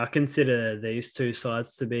 Yeah, I consider these two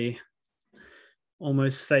sides to be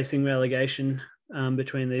almost facing relegation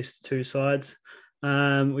between these two sides.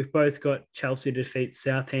 We've both got Chelsea to defeat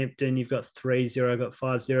Southampton. You've got 3-0, I've got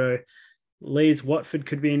 5-0. Leeds, Watford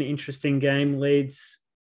could be an interesting game. Leeds,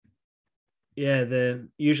 yeah, they're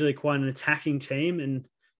usually quite an attacking team, and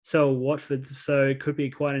so Watford, so it could be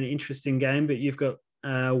quite an interesting game. But you've got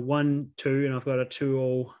 1-2, and I've got a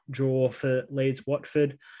 2-2 draw for Leeds,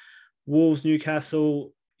 Watford. Wolves,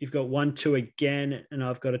 Newcastle, you've got 1-2 again, and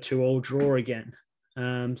I've got a 2-2 draw again.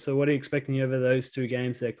 So what are you expecting over those two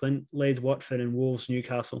games there, Clint? Leeds, Watford, and Wolves,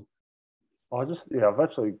 Newcastle. I've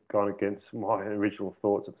actually gone against my original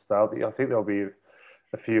thoughts at the start. I think there'll be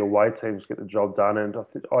a few away teams get the job done, and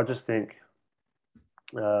I just think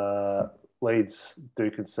Leeds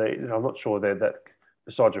do concede. And I'm not sure they're that,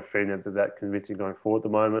 besides Rafinha, they're that convincing going forward at the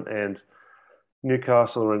moment. And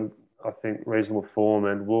Newcastle are in, I think, reasonable form,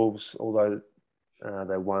 and Wolves, although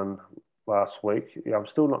they won last week, yeah, I'm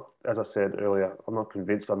still not, as I said earlier, I'm not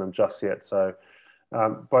convinced on them just yet. So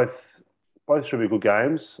both should be good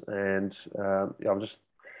games, and I'm just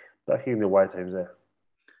backing the away teams there.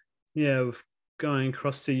 Yeah, we're going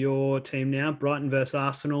across to your team now. Brighton versus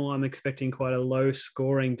Arsenal. I'm expecting quite a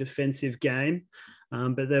low-scoring defensive game,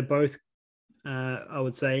 but they're both, I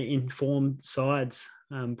would say, informed sides.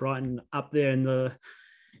 Brighton up there in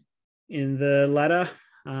the ladder.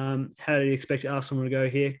 How do you expect Arsenal to go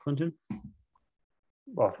here, Clinton?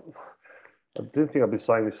 Well, I didn't think I'd be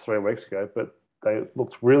saying this 3 weeks ago, but they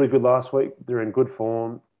looked really good last week. They're in good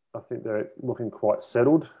form. I think they're looking quite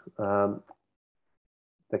settled. The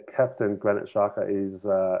captain, Granit Xhaka, is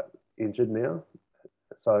injured now,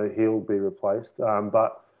 so he'll be replaced.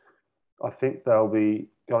 But I think they'll be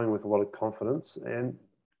going with a lot of confidence, and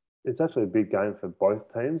it's actually a big game for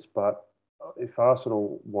both teams. But if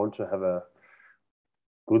Arsenal want to have a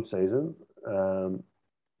good season,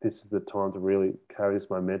 this is the time to really carry this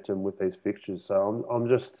momentum with these fixtures. So I'm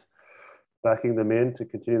just backing them in to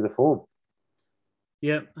continue the form.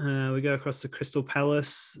 Yep, we go across to Crystal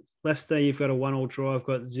Palace. Leicester, you've got a 1-1 draw. I've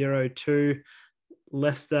got 0-2.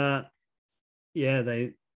 Leicester, yeah,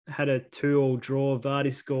 they had a 2-2 draw.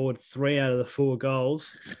 Vardy scored 3 out of the 4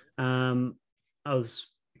 goals. I was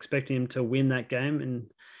expecting him to win that game, and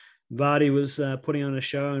Vardy was putting on a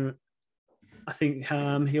show, and I think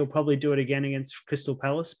he'll probably do it again against Crystal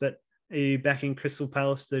Palace. But are you backing Crystal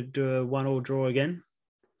Palace to do a 1-1 draw again?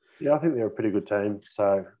 Yeah, I think they're a pretty good team.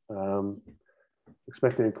 So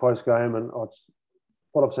expecting a close game, and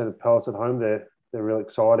what I've seen of Palace at home, they're really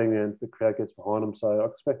exciting, and the crowd gets behind them. So I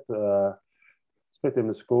expect them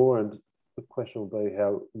to score, and the question will be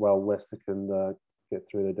how well Leicester can get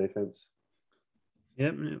through their defence.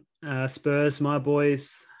 Yep. Spurs, my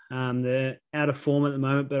boys, they're out of form at the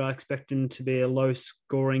moment, but I expect them to be a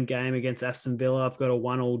low-scoring game against Aston Villa. I've got a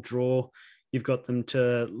 1-1 draw. You've got them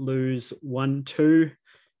to lose 1-2.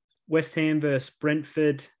 West Ham versus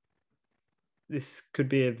Brentford. This could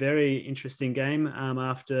be a very interesting game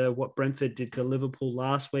after what Brentford did to Liverpool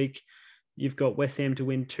last week. You've got West Ham to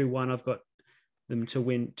win 2-1. I've got them to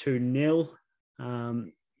win 2-0.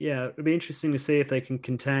 Yeah, it'll be interesting to see if they can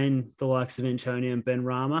contain the likes of Antonio and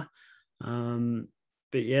Benrahma.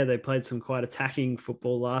 But yeah, they played some quite attacking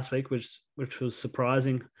football last week, which was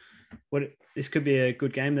surprising. This could be a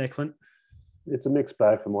good game there, Clint. It's a mixed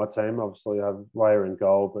bag for my team. Obviously, I have Raya in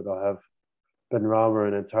goal, but I have Benrahma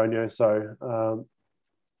and Antonio. So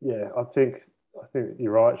yeah, I think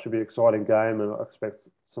you're right. It should be an exciting game, and I expect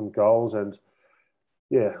some goals. And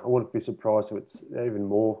yeah, I wouldn't be surprised if it's even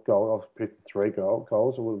more goals. I've picked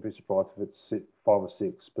goals. I wouldn't be surprised if it's 5 or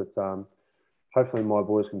 6. But hopefully my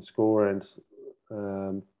boys can score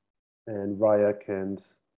um, and Raya can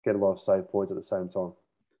get a lot of save points at the same time.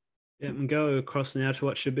 Yeah, and go across now to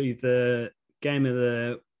what should be the game of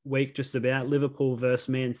the week, just about Liverpool versus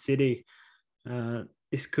Man City.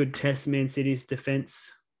 This could test Man City's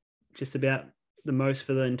defence just about the most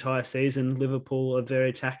for the entire season. Liverpool, a very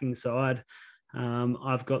attacking side.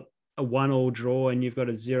 I've got a 1-1 draw and you've got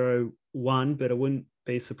a 0-1, but I wouldn't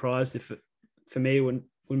be surprised if for me, wouldn't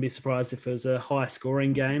be surprised if it was a high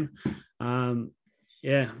scoring game.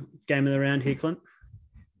 Yeah, game of the round here, Clint.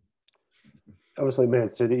 Obviously, Man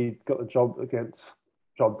City got the job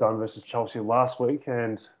done versus Chelsea last week,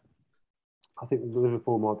 and I think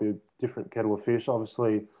Liverpool might be a different kettle of fish.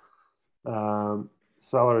 Obviously,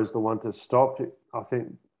 Salah is the one to stop. I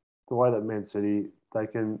think the way that Man City they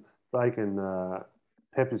can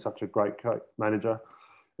Pep is such a great manager,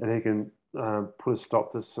 and he can put a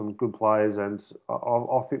stop to some good players, and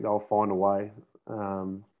I think they'll find a way. I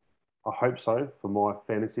hope so for my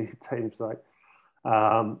fantasy team's sake.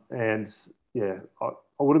 And yeah, I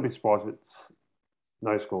wouldn't be surprised if it's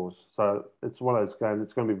no scores. So it's one of those games.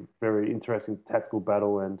 It's going to be a very interesting tactical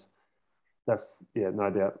battle, and that's no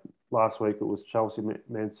doubt. Last week it was Chelsea,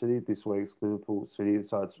 Man City. This week's Liverpool City.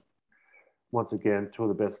 So it's once again two of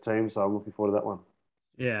the best teams. So I'm looking forward to that one.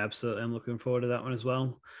 Yeah, absolutely. I'm looking forward to that one as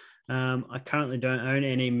well. I currently don't own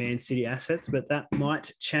any Man City assets, but that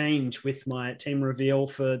might change with my team reveal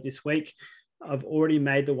for this week. I've already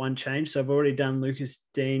made the one change. So I've already done Lucas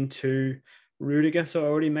Digne to Rudiger. So I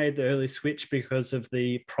already made the early switch because of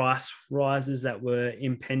the price rises that were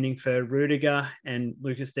impending for Rudiger, and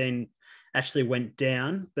Lucas Digne actually went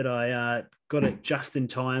down, but I got it just in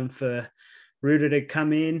time for Rudiger to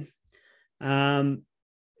come in. But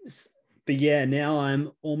yeah, now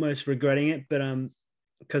I'm almost regretting it, but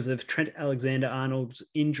because of Trent Alexander-Arnold's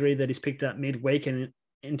injury that he's picked up midweek and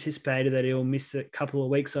anticipated that he'll miss a couple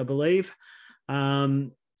of weeks, I believe.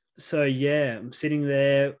 So yeah, I'm sitting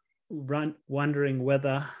there wondering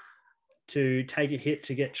whether to take a hit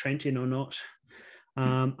to get Trent in or not.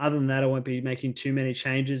 Other than that, I won't be making too many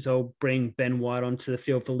changes. I'll bring Ben White onto the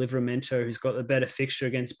field for Livramento, who's got the better fixture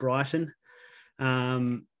against Brighton.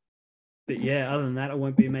 But yeah, other than that, I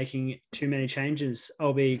won't be making too many changes.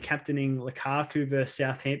 I'll be captaining Lukaku versus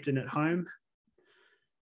Southampton at home.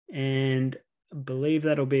 And I believe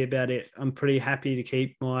that'll be about it. I'm pretty happy to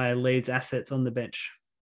keep my Leeds assets on the bench.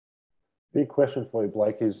 Big question for you,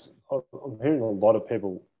 Blake, is I'm hearing a lot of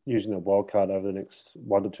people using a wild card over the next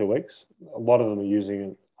 1 to 2 weeks. A lot of them are using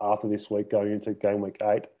it after this week, going into game week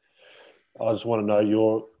 8. I just want to know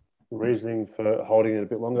your reasoning for holding it a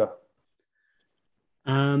bit longer.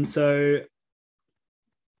 So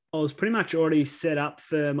I was pretty much already set up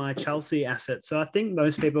for my Chelsea assets. So I think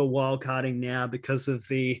most people are wildcarding now because of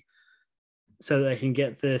so they can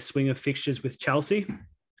get the swing of fixtures with Chelsea.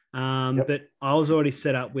 Yep. But I was already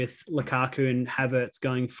set up with Lukaku and Havertz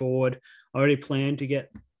going forward. I already planned to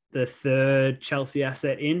get the third Chelsea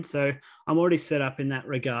asset in. So I'm already set up in that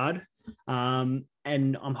regard. And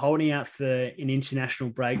I'm holding out for an international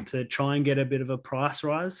break to try and get a bit of a price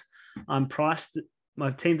rise. I'm priced, my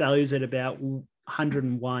team value is at about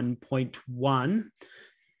 101.1,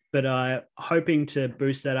 but I'm hoping to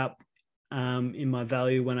boost that up in my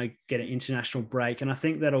value when I get an international break. And I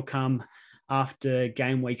think that'll come after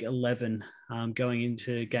game week 11, going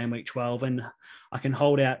into game week 12. And I can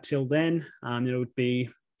hold out till then. It would be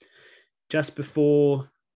just before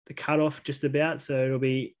the cutoff, just about. So it'll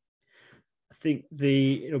be, I think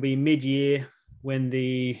it'll be mid-year when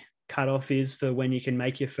the cutoff is for when you can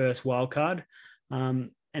make your first wild card.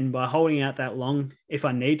 And by holding out that long, if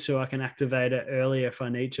I need to, I can activate it earlier if I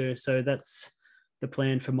need to. So that's the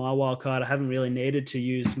plan for my wild card. I haven't really needed to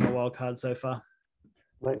use my wild card so far.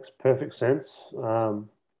 Makes perfect sense. I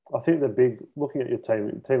think looking at your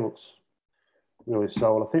team looks really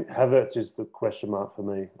solid. I think Havertz is the question mark for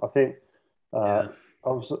me. I think I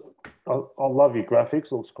love your graphics.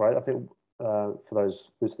 It looks great. I think for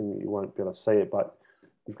those listening, you won't be able to see it, but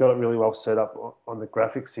you've got it really well set up on the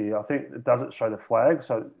graphics here. I think it doesn't show the flag.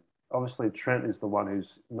 So obviously Trent is the one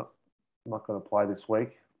who's not going to play this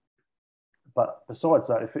week. But besides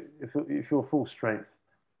that, if you're full strength,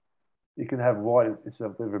 you can have White instead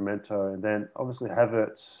of Livramento, and then obviously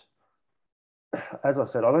Havertz. As I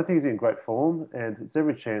said, I don't think he's in great form, and it's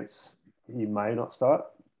every chance he may not start,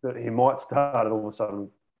 but he might start and all of a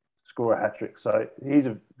sudden score a hat trick. So he's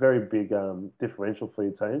a very big differential for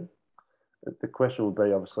your team. The question would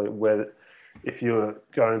be obviously whether, if you're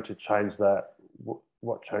going to change that,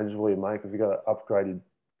 what changes will you make? If you've got an upgraded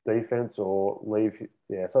defense or leave?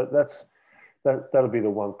 Yeah, so that'll be the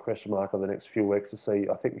one question mark over the next few weeks to see.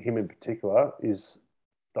 I think him in particular is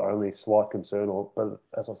the only slight concern, but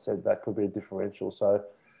as I said, that could be a differential. So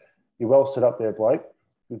you're well set up there, Blake.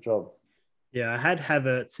 Good job. Yeah, I had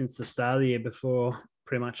Havertz since the start of the year before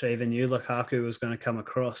pretty much I even knew Lukaku was going to come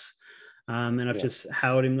across. And I've just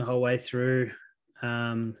held him the whole way through.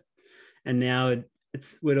 And now it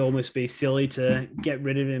would almost be silly to get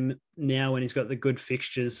rid of him now when he's got the good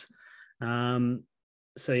fixtures.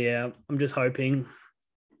 So, yeah, I'm just hope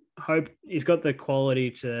he's got the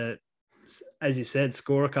quality to, as you said,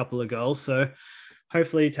 score a couple of goals. So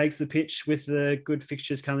hopefully he takes the pitch with the good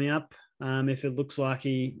fixtures coming up. If it looks like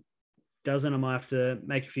he doesn't, I might have to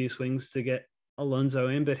make a few swings to get Alonso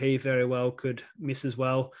in, but he very well could miss as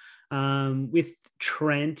well. With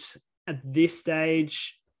Trent at this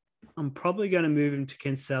stage, I'm probably going to move him to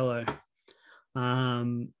Cancelo.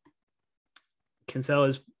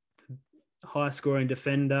 Cancelo's high scoring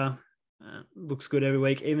defender, looks good every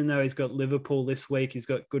week. Even though he's got Liverpool this week, he's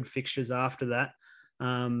got good fixtures after that,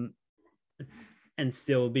 and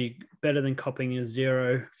still be better than copping a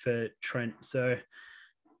 0 for Trent. So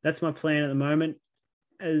that's my plan at the moment.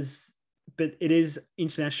 But it is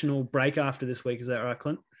international break after this week. Is that right,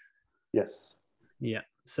 Clint? Yes. Yeah.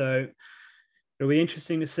 So it'll be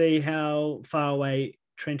interesting to see how far away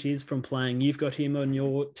Trent is from playing. You've got him on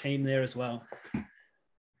your team there as well.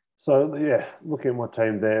 So, yeah, looking at my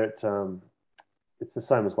team there, it's the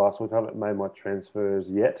same as last week. I haven't made my transfers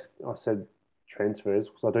yet. I said transfers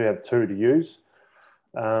because I do have 2 to use.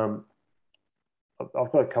 I've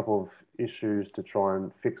got a couple of issues to try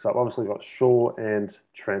and fix up. Obviously, I've got Shaw and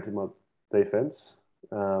Trent in my defense.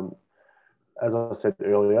 As I said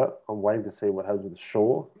earlier, I'm waiting to see what happens with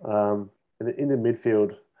Shaw. And in the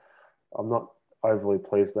midfield, I'm not overly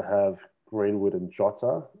pleased to have Greenwood and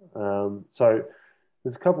Jota. So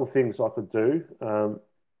there's a couple of things I could do.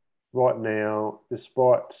 Right now,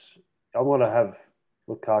 despite I want to have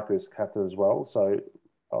Lukaku as captain as well, so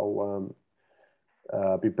I'll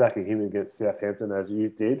be backing him against Southampton as you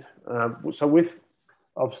did. I'm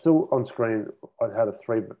still on screen. I had a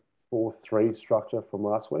 3-4-3 structure from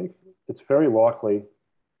last week. It's very likely,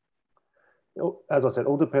 as I said,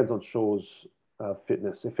 all depends on Shaw's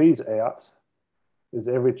fitness. If he's out, there's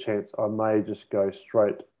every chance I may just go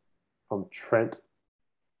straight from Trent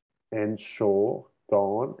and Shaw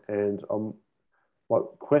gone. And my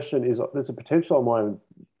question is, there's a potential I might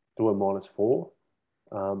do a -4,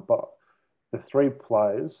 but the 3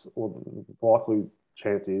 players, or the likely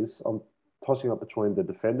chance is, I'm tossing up between the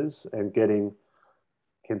defenders and getting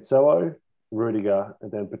Cancelo, Rudiger,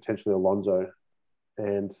 and then potentially Alonso.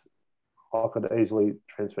 And I could easily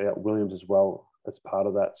transfer out Williams as well as part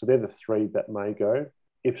of that. So they're the 3 that may go.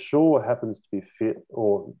 If Shaw happens to be fit,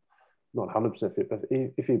 or not 100% fit, but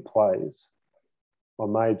if he plays, I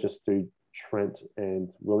may just do Trent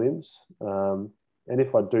and Williams. And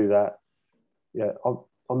if I do that, yeah,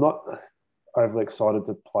 I'm not overly excited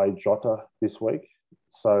to play Jota this week.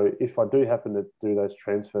 So if I do happen to do those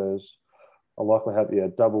transfers, I'll likely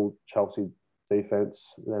have double Chelsea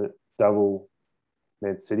defense, then double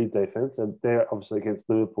Man City defense, and they're obviously against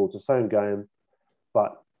Liverpool. It's the same game,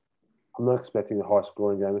 but I'm not expecting a high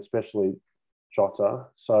scoring game, especially Jota.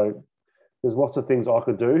 So there's lots of things I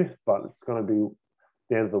could do, but it's going to be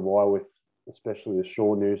the end of the wire with especially the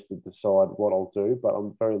Shaw news to decide what I'll do. But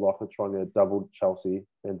I'm very likely trying to double Chelsea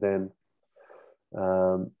and then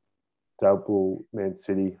double Man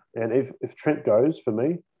City. And if Trent goes for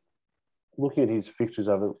me, looking at his fixtures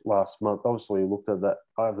over last month, obviously we looked at that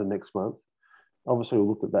over the next month. Obviously we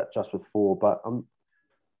looked at that just before, but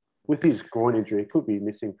with his groin injury, he could be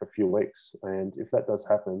missing for a few weeks. And if that does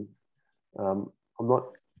happen,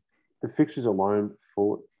 the fixtures alone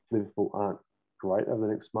for Liverpool aren't great over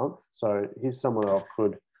the next month. So he's someone I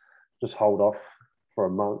could just hold off for a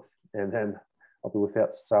month, and then I'll be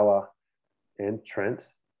without Salah and Trent.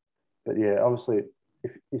 But yeah, obviously,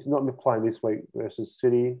 if he's not playing this week versus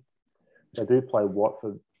City, they do play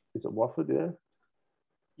Watford. Is it Watford? Yeah.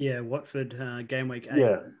 Yeah, Watford game week 8.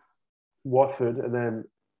 Yeah, Watford, and then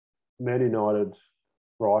Man United,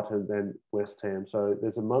 Brighton, then West Ham. So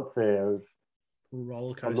there's a month there of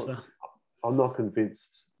roller coaster. I'm not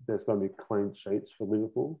convinced there's going to be clean sheets for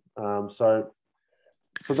Liverpool. So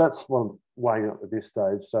that's what I'm weighing up at this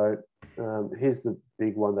stage. So here's the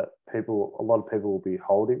big one that a lot of people will be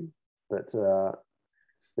holding. But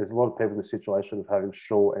there's a lot of people in the situation of having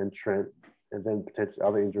Shaw and Trent, and then potentially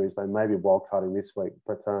other injuries. They may be wildcarding this week.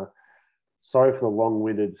 But sorry for the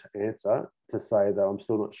long-winded answer to say that I'm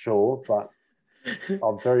still not sure, but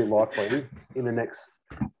I'm very likely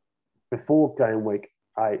before game week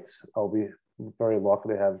 8, I'll be very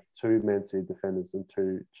likely to have 2 Man City defenders and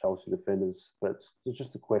 2 Chelsea defenders. But it's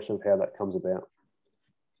just a question of how that comes about.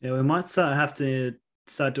 Yeah, we might have to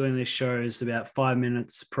start doing these shows about 5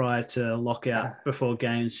 minutes prior to lockout before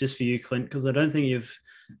games, just for you, Clint, because I don't think you've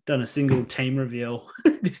done a single team reveal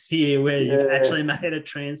this year where you've actually made a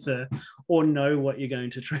transfer or know what you're going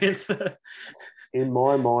to transfer. In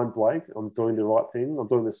my mind, Blake, I'm doing the right thing. I'm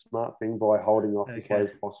doing the smart thing by holding off as late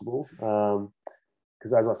as possible.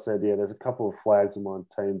 Because as I said, there's a couple of flags in my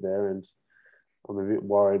team there, and I'm a bit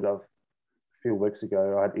worried. A few weeks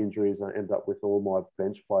ago, I had injuries and I ended up with all my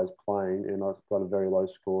bench players playing, and I've got a very low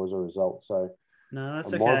score as a result. So no,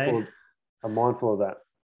 that's okay. I'm mindful of that.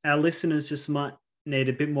 Our listeners just might need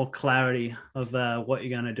a bit more clarity of what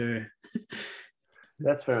you're going to do.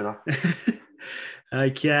 That's fair enough.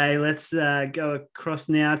 Okay, let's go across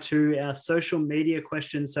now to our social media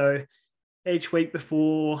questions. So each week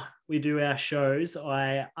before we do our shows,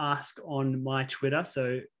 I ask on my Twitter.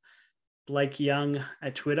 So Blake Young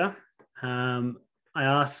at Twitter. I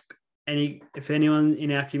ask if anyone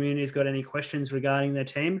in our community has got any questions regarding their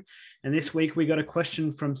team. And this week we got a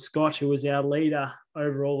question from Scott, who was our leader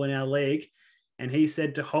overall in our league. And he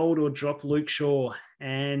said to hold or drop Luke Shaw.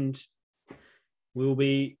 And we'll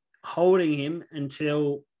be holding him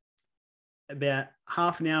until about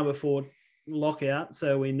half an hour before lockout.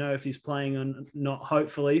 So we know if he's playing or not,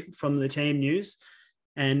 hopefully, from the team news.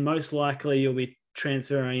 And most likely you'll be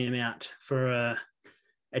transferring him out for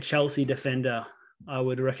a Chelsea defender, I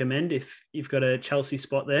would recommend, if you've got a Chelsea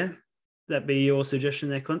spot there. That'd be your suggestion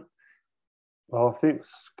there, Clint? Well, I think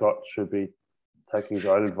Scott should be taking his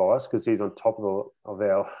own advice because he's on top of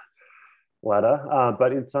our ladder.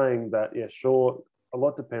 But in saying that, sure, a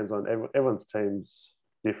lot depends on everyone's team's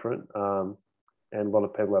different, and a lot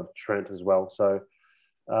of people have Trent as well. So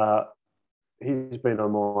he's been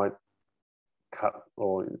on my cut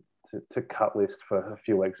or to cut list for a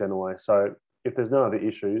few weeks anyway. So if there's no other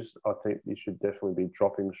issues, I think you should definitely be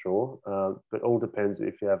dropping Shaw. But all depends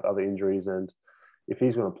if you have other injuries, and if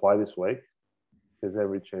he's going to play this week, there's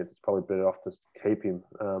every chance it's probably better off to keep him.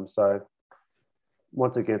 So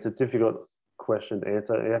once again, it's a difficult question to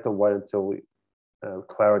answer. You have to wait until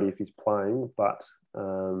clarity if he's playing, but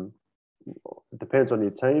it depends on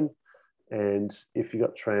your team. And if you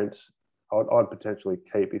got Trent, I'd potentially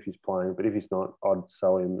keep if he's playing, but if he's not, I'd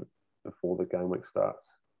sell him before the game week starts.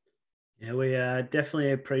 Yeah, we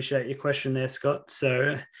definitely appreciate your question there, Scott.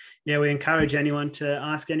 So, we encourage anyone to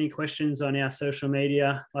ask any questions on our social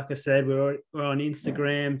media. Like I said, we're on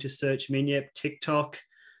Instagram, just search Minyep, TikTok,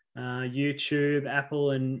 YouTube,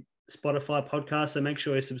 Apple, and Spotify podcast. So make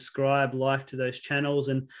sure you subscribe, like to those channels,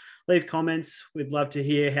 and leave comments. We'd love to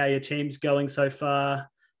hear how your team's going so far.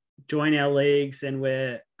 Join our leagues, and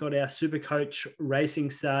we've got our Supercoach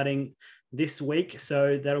racing starting this week.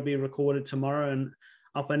 So that'll be recorded tomorrow and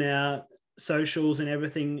up on our socials and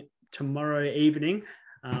everything tomorrow evening.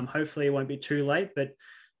 Hopefully it won't be too late, but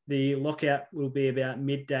the lockout will be about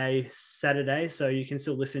midday Saturday. So you can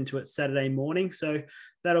still listen to it Saturday morning. So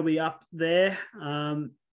that'll be up there.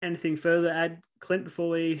 Anything further to add, Clint, before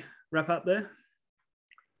we wrap up there?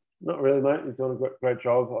 Not really, mate. You've done a great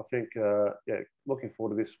job. I think, looking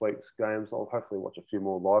forward to this week's games. I'll hopefully watch a few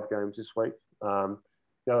more live games this week. The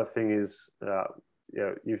other thing is,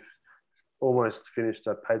 you've almost finished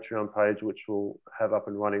a Patreon page, which we'll have up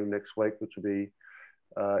and running next week, which will be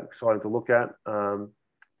exciting to look at.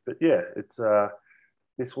 It's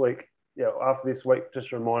this week. After this week,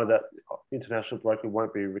 just a reminder that International Broker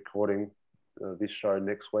won't be recording this show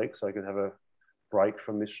next week, so I can have a break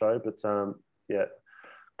from this show. But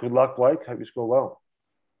good luck, Blake. Hope you score well.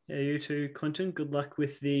 Yeah, you too, Clinton. Good luck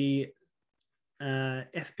with the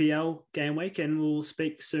FPL game week, and we'll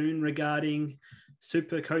speak soon regarding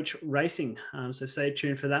Supercoach racing. So stay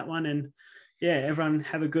tuned for that one. And everyone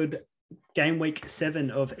have a good game week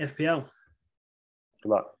 7 of FPL. Good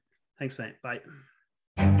luck. Thanks, mate. Bye.